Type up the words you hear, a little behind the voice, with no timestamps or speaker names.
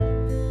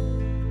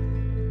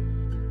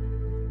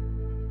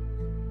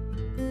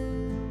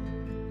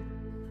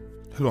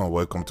Hello and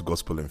welcome to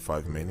Gospel in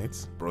 5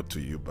 Minutes, brought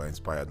to you by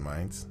Inspired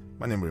Minds.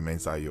 My name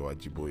remains Ayo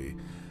Ajiboye.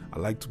 I'd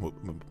like to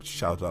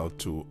shout out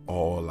to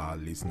all our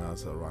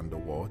listeners around the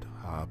world.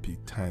 Happy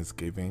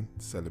Thanksgiving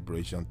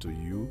celebration to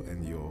you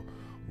and your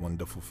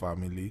wonderful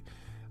family.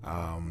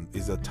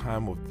 It's a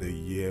time of the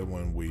year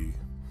when we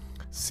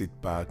sit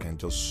back and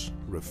just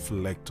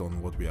reflect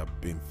on what we have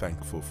been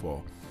thankful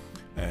for.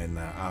 And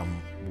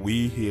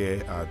we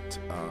here at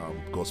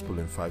Gospel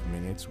in 5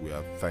 Minutes, we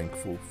are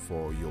thankful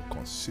for your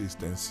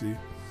consistency,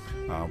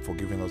 for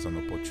giving us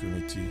an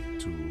opportunity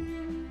to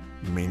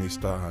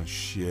minister and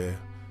share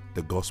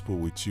the gospel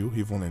with you,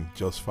 even in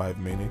just 5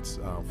 minutes.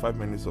 5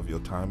 minutes of your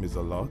time is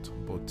a lot,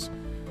 but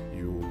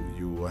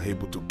you are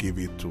able to give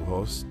it to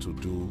us to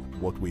do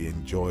what we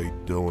enjoy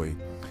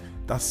doing.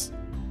 That's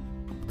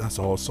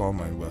awesome,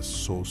 and we're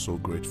so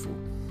grateful.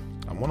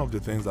 And one of the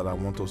things that I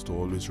want us to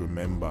always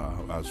remember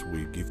as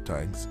we give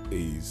thanks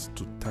is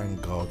to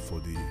thank God for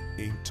the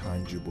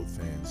intangible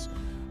things,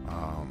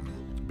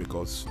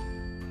 because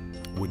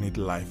we need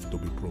life to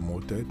be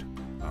promoted.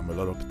 A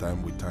lot of the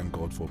time we thank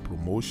God for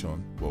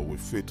promotion, but we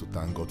fail to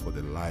thank God for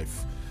the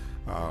life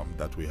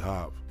that we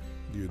have.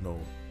 You know,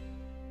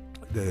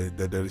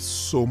 there is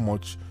so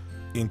much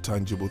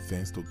intangible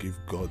things to give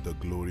God the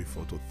glory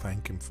for, to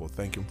thank Him for.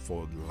 Thank Him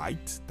for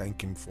light,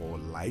 thank Him for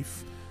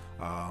life.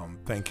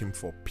 Thank Him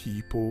for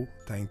people.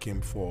 Thank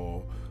Him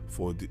for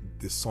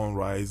the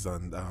sunrise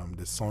and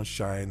the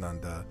sunshine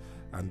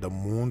and the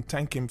moon.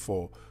 Thank Him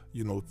for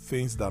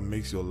things that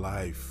makes your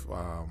life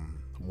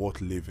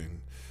worth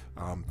living.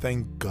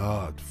 Thank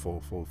God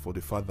for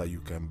the fact that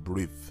you can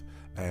breathe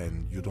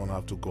and you don't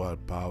have to go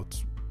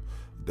about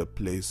the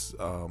place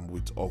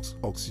with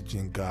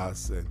oxygen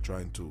gas and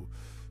trying to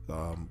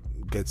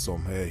get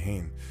some air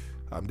in.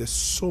 There's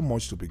so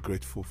much to be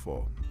grateful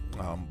for,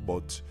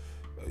 but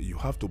you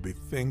have to be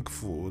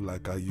thankful.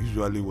 Like I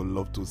usually would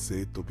love to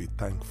say, to be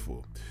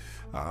thankful.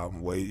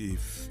 Where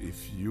if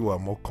you are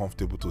more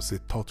comfortable to say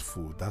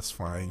thoughtful, that's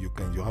fine.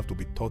 You have to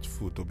be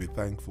thoughtful to be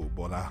thankful.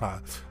 But I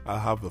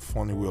have a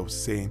funny way of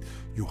saying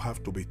you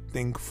have to be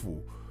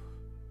thankful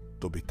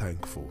to be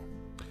thankful.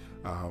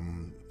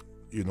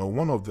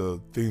 One of the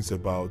things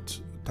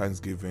about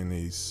Thanksgiving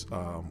is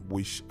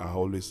which I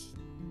always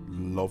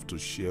love to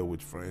share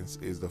with friends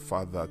is the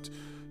fact that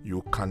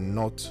you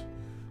cannot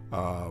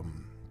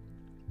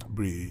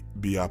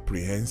be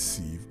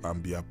apprehensive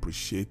and be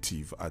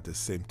appreciative at the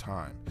same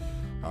time.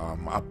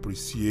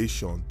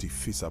 Appreciation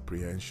defeats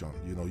apprehension.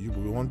 You'll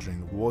be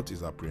wondering, what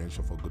is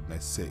apprehension, for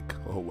goodness sake?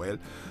 Oh well,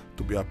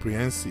 to be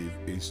apprehensive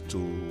is to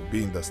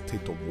be in the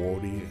state of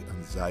worry,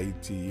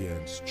 anxiety,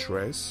 and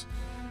stress.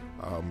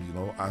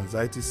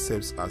 Anxiety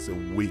serves as a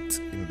weight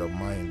in the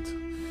mind,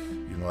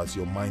 as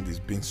your mind is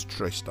being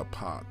stretched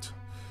apart.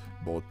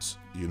 But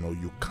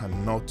you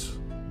cannot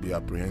be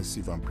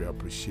apprehensive and be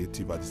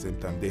appreciative at the same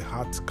time. The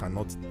heart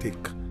cannot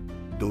take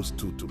those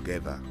two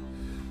together.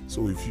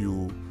 So if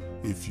you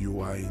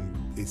are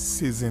in a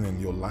season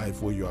in your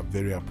life where you are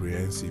very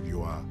apprehensive,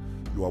 you are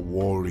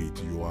worried,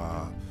 you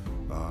are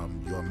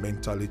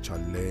mentally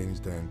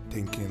challenged and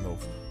thinking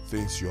of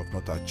things you have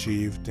not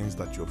achieved, things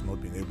that you have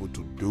not been able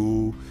to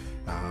do.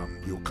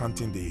 You're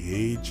counting the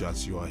age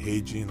as you are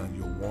aging, and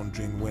you're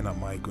wondering, when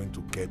am I going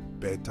to get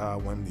better?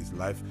 When is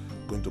life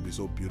going to be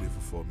so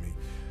beautiful for me?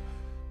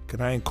 Can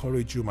I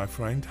encourage you, my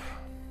friend?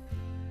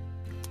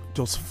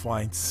 Just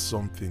find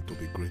something to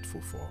be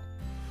grateful for.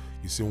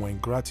 You see, when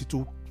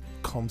gratitude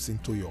comes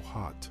into your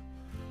heart,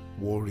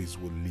 worries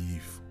will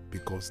leave,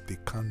 because they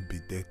can't be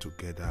there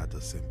together at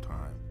the same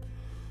time.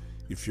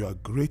 If you are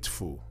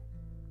grateful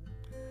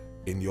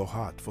in your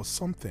heart for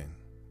something,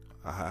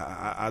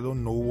 I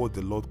don't know what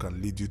the Lord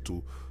can lead you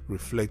to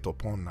reflect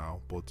upon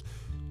now, but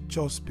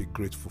just be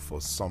grateful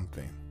for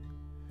something.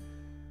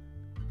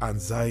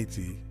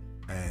 Anxiety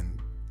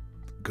and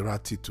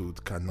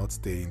gratitude cannot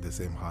stay in the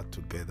same heart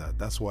together.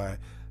 That's why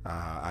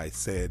I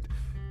said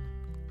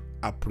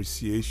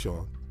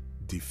appreciation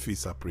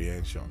defeats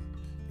apprehension.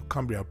 You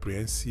can't be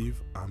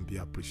apprehensive and be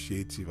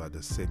appreciative at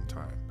the same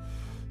time.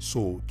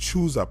 So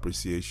choose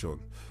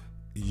appreciation.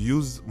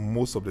 Use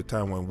most of the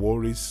time when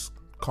worries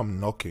come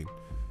knocking,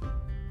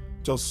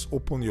 just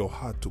open your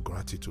heart to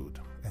gratitude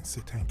and say,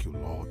 thank you,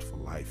 Lord, for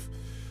life.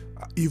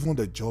 Even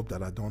the job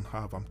that I don't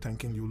have, I'm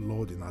thanking you,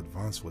 Lord, in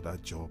advance for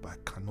that job. I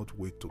cannot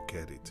wait to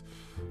get it.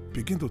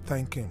 Begin to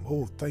thank Him.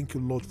 Oh, thank you,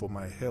 Lord, for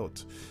my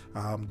health.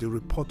 The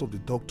report of the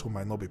doctor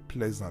might not be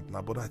pleasant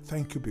now, but I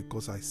thank you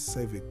because I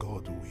serve a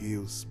God who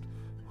heals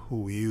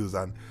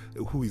and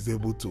who is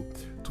able to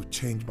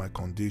change my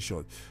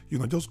condition.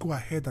 Just go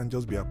ahead and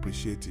just be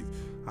appreciative.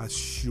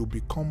 As you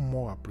become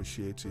more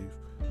appreciative,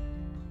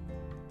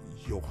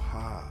 your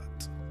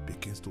heart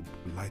begins to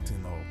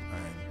lighten up,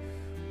 and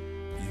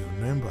you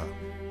remember,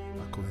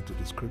 according to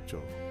the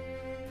scripture,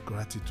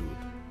 gratitude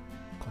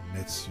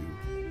connects you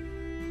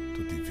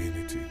to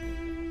divinity.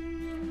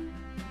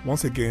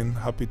 Once again,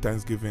 happy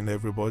Thanksgiving,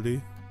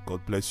 everybody.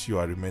 God bless you.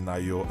 I remain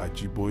Ayo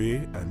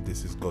Ajiboye, and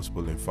this is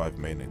Gospel in 5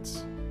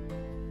 Minutes.